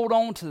hold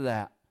on to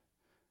that.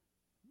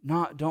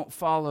 Don't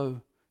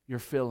follow your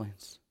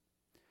feelings.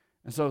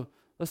 And so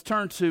let's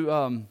turn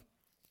to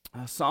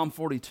Psalm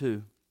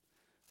 42.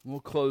 We'll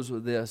close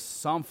with this.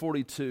 Psalm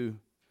 42.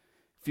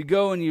 If you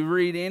go and you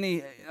read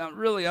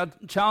I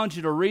challenge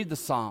you to read the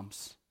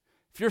Psalms.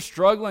 If you're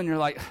struggling, you're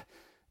like,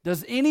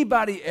 does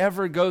anybody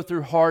ever go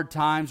through hard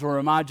times, or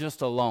am I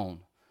just alone?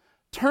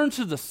 Turn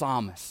to the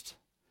psalmist.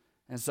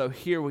 And so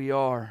here we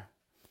are.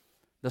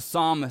 The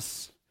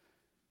psalmist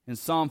in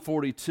Psalm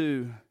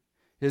 42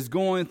 is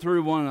going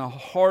through one of the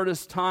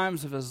hardest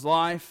times of his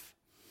life.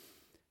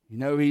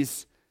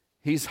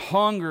 He's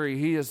hungry.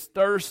 He is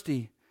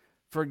thirsty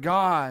for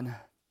God.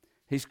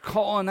 He's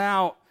calling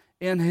out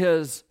in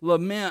his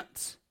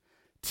lament.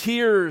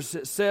 Tears,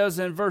 it says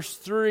in verse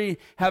 3,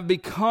 have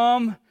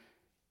become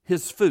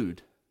his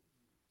food.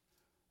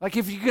 Like,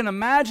 if you can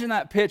imagine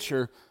that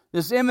picture,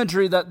 this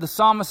imagery that the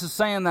psalmist is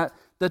saying, that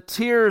the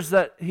tears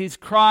that he's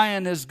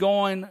crying is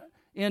going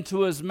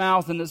into his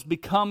mouth and it's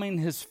becoming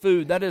his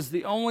food. That is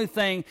the only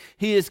thing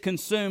he is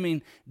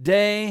consuming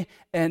day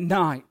and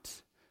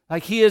night.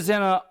 Like, he is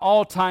in an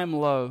all-time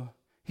low.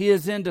 He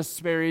is in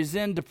despair. He's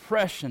in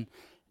depression.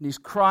 And he's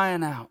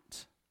crying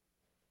out.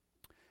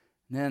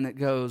 And then it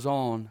goes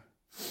on.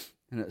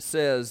 And it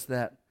says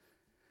that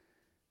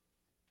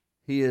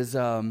he is,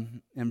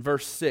 in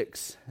verse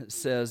 6, it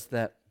says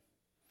that,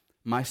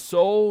 my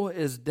soul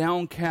is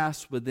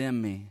downcast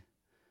within me.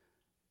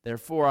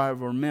 Therefore I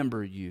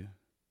remember you.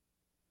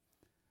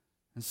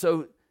 And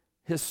so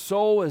his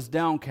soul is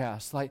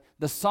downcast. Like,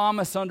 the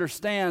psalmist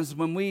understands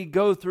when we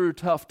go through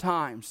tough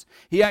times.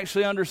 He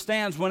actually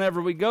understands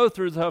whenever we go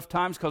through tough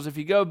times, because if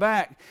you go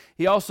back,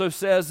 he also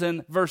says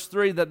in verse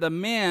 3 that the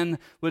men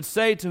would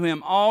say to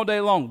him all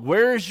day long,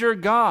 where is your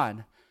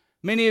God?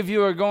 Many of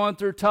you are going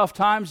through tough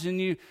times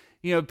and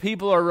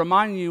people are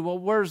reminding you, well,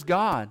 where's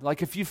God?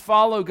 Like, if you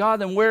follow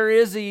God, then where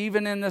is He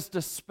even in this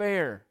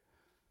despair?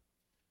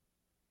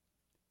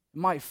 It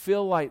might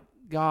feel like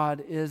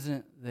God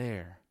isn't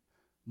there,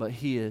 but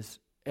He is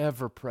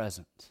ever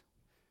present.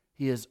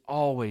 He is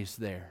always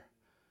there.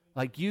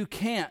 Like, you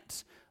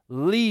can't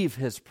leave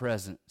His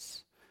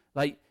presence.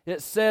 Like,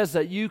 it says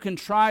that you can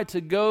try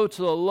to go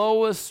to the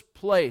lowest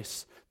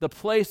place, the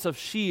place of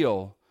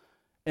Sheol,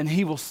 and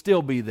He will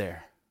still be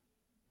there.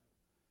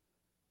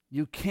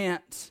 You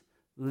can't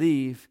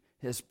leave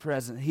His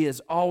presence. He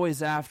is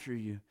always after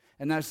you.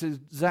 And that's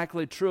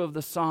exactly true of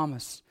the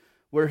psalmist,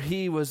 where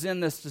he was in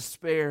this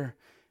despair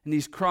and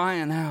he's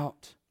crying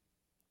out.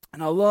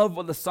 And I love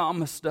what the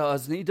psalmist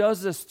does. And he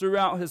does this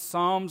throughout his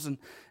psalms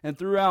and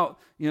throughout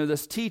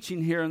this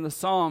teaching here in the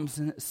Psalms.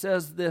 And it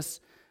says this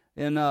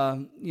in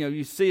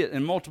you see it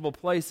in multiple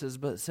places,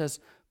 but it says,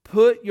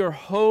 put your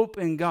hope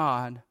in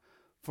God,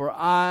 for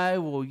I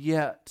will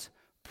yet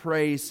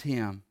praise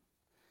Him.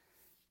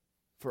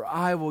 For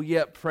I will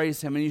yet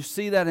praise Him. And you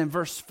see that in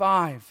verse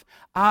 5.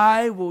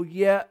 I will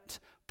yet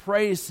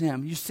praise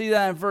Him. You see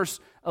that in verse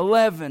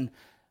 11.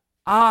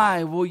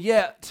 I will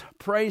yet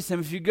praise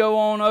Him. If you go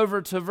on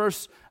over to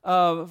verse,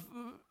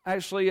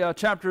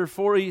 chapter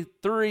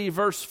 43,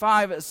 verse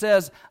 5, it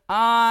says,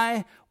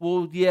 I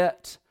will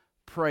yet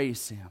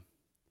praise Him.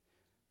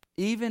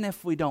 Even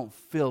if we don't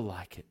feel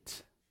like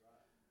it,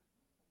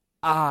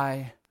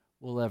 I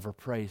will ever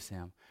praise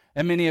Him.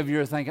 And many of you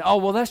are thinking, oh,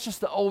 well, that's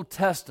just the Old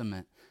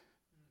Testament.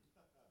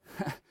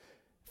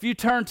 If you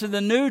turn to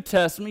the New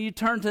Testament, you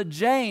turn to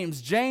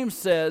James. James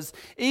says,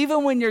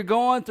 even when you're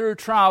going through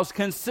trials,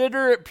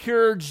 consider it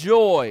pure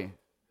joy.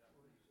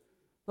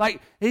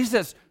 Like, he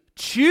says,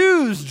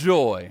 choose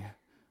joy.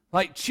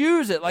 Like,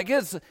 choose it. Like,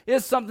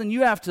 it's something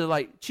you have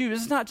to,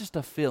 choose. It's not just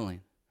a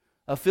feeling,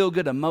 a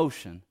feel-good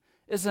emotion.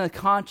 It's a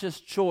conscious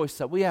choice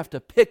that we have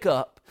to pick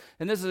up.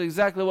 And this is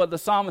exactly what the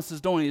psalmist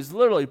is doing. He's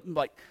literally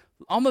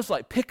almost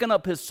like picking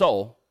up his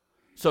soul,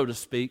 so to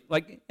speak.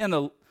 Like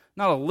not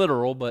a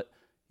literal, but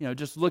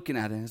just looking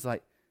at it. It's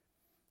like,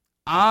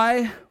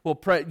 I will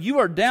pray. You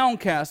are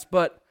downcast,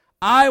 but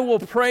I will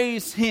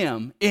praise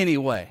him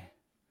anyway.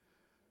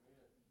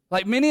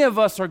 Like many of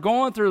us are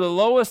going through the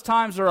lowest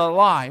times of our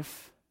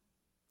life,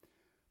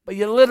 but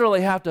you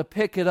literally have to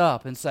pick it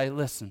up and say,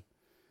 listen,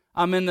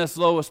 I'm in this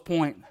lowest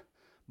point,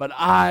 but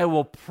I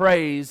will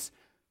praise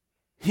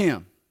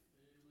him.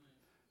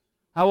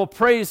 I will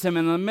praise him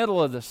in the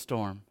middle of the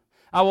storm.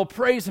 I will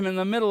praise him in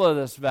the middle of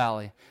this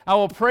valley. I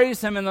will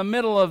praise him in the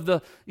middle of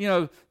the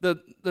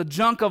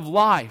junk of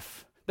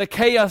life, the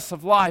chaos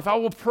of life. I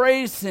will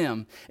praise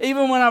him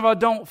even when I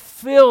don't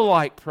feel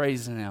like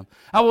praising him.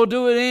 I will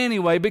do it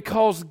anyway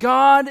because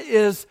God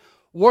is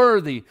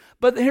worthy.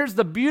 But here's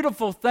the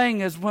beautiful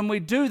thing is when we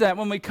do that,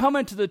 when we come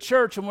into the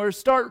church and we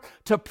start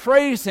to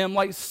praise him,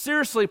 like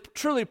seriously,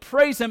 truly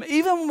praise him,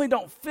 even when we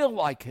don't feel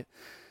like it.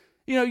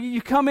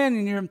 You come in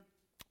and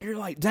you're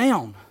like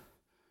down.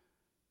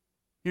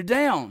 You're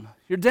down.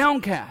 You're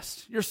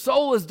downcast. Your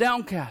soul is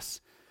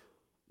downcast.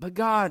 But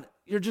God,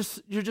 you're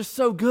just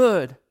so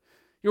good.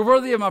 You're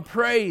worthy of my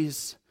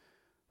praise.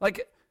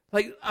 Like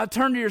I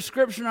turn to your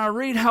scripture and I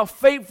read how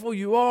faithful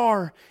you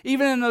are,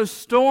 even in those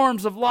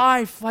storms of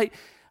life. Like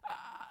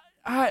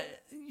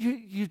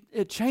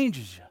it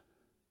changes you.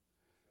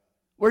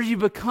 Where you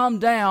become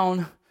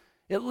down,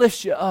 it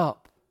lifts you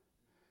up.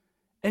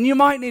 And you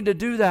might need to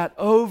do that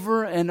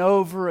over and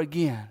over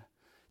again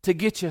to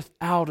get you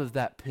out of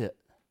that pit.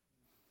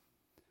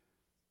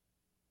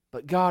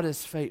 But God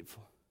is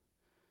faithful.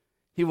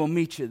 He will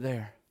meet you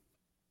there.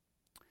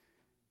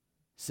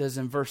 It says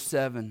in verse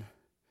 7,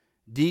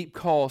 deep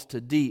calls to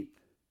deep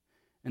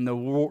in the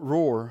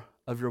roar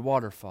of your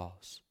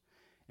waterfalls,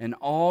 and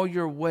all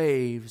your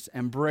waves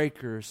and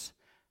breakers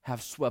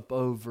have swept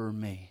over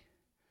me.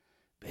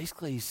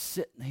 Basically, he's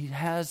sitting, he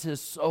has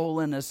his soul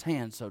in his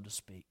hand, so to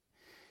speak.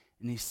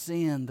 And he's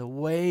seeing the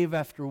wave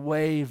after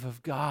wave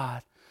of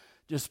God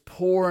just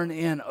pouring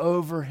in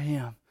over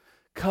him,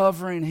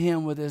 covering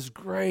him with his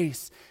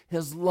grace,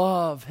 his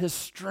love, his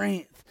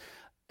strength,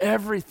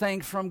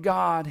 everything from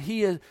God.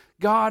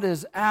 God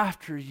is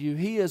after you.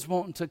 He is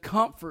wanting to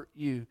comfort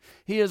you.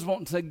 He is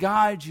wanting to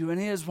guide you,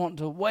 and he is wanting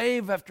to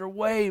wave after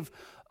wave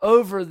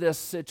over this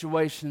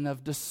situation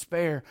of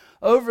despair,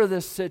 over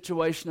this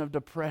situation of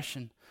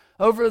depression,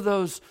 over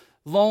those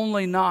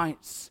lonely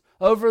nights,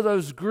 over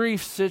those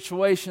grief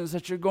situations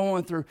that you're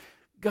going through.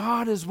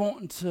 God is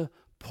wanting to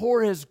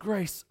pour his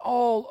grace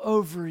all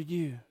over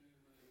you.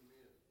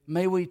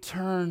 May we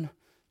turn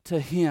to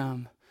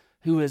him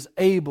who is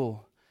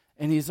able,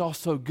 and he's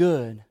also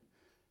good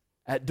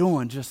at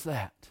doing just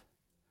that.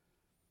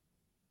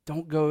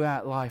 Don't go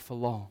at life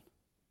alone.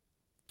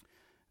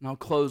 And I'll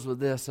close with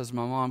this as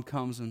my mom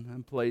comes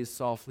and plays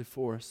softly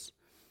for us.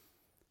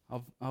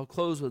 I'll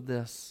close with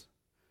this.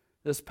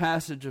 This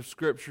passage of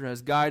Scripture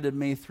has guided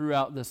me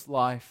throughout this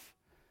life,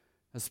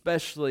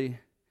 especially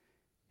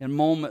in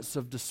moments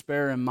of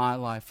despair in my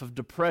life, of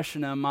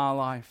depression in my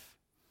life.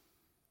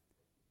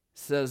 It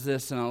says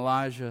this in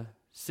Elijah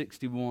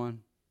 61:3.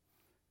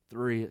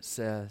 It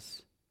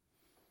says,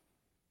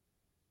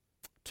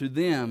 to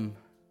them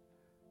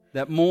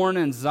that mourn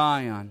in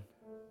Zion,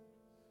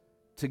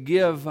 to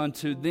give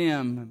unto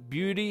them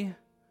beauty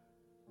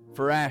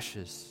for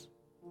ashes,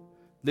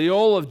 the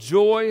oil of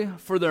joy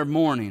for their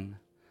mourning,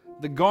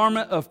 the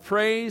garment of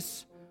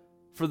praise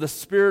for the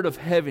spirit of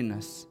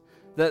heaviness,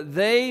 that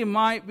they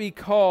might be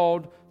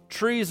called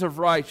trees of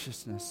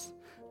righteousness,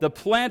 the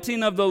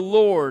planting of the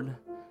Lord,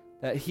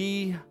 that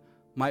he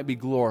might be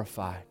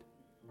glorified.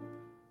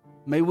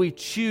 May we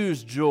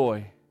choose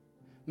joy.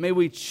 May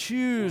we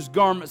choose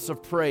garments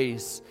of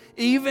praise,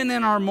 even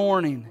in our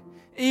mourning,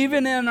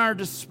 even in our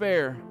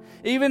despair,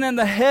 even in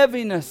the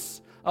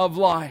heaviness of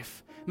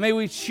life. May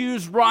we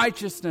choose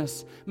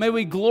righteousness. May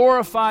we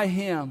glorify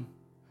him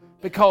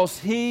because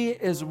he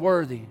is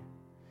worthy.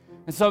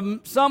 And so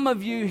some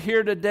of you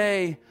here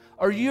today,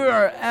 or you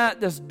are at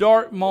this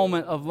dark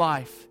moment of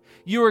life.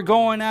 You are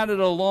going at it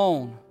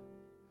alone,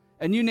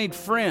 and you need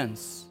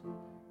friends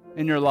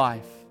in your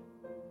life.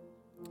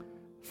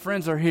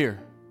 Friends are here.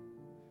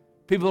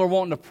 People are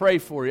wanting to pray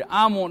for you.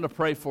 I'm wanting to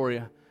pray for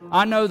you.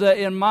 I know that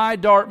in my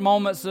dark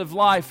moments of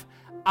life,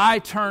 I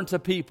turn to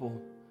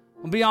people.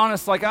 I'll be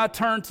honest, I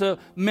turn to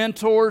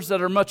mentors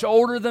that are much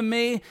older than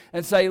me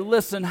and say,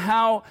 listen,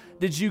 how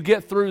did you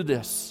get through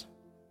this?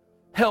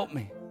 Help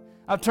me.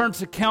 I've turned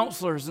to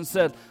counselors and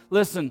said,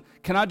 listen,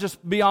 can I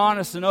just be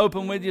honest and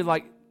open with you?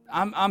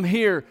 I'm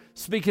here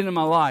speaking in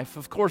my life.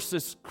 Of course,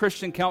 this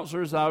Christian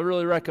counselors I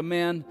really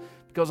recommend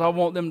because I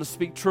want them to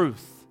speak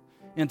truth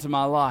into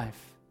my life.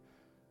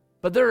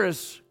 But there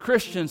is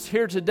Christians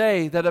here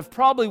today that have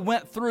probably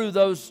went through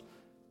those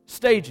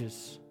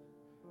stages,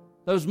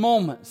 those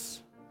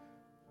moments,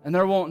 and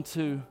they're wanting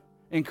to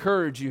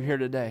encourage you here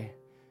today.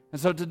 And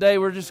so today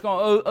we're just going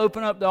to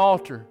open up the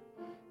altar.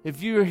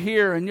 If you're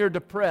here and you're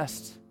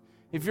depressed,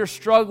 if you're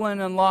struggling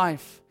in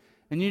life,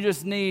 and you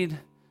just need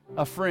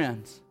a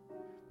friend,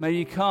 may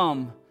you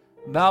come,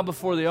 bow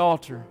before the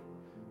altar.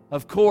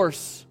 Of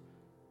course,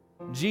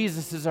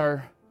 Jesus is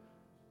our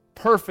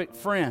perfect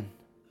friend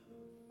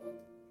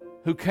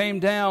who came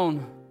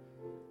down,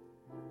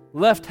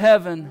 left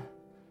heaven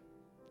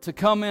to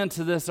come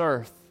into this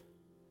earth.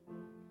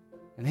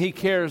 And He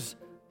cares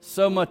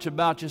so much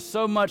about you,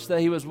 so much that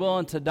He was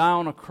willing to die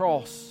on a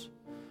cross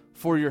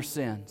for your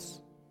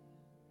sins.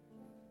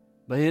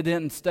 But He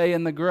didn't stay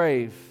in the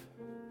grave.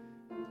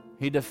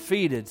 He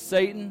defeated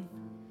Satan.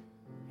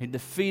 He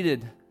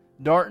defeated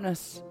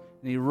darkness,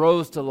 and He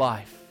rose to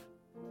life.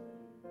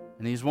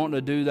 And He's wanting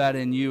to do that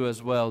in you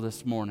as well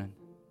this morning.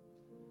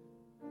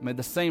 May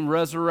the same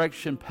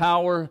resurrection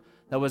power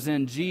that was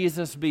in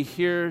Jesus be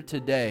here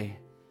today,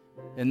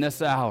 in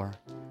this hour,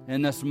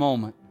 in this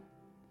moment.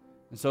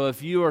 And so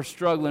if you are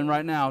struggling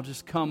right now,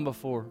 just come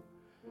before.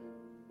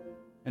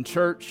 And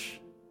church,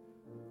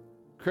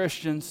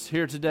 Christians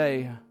here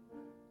today,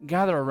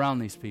 gather around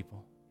these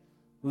people.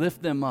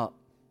 Lift them up.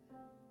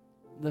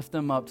 Lift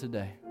them up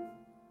today.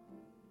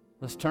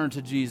 Let's turn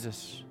to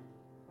Jesus.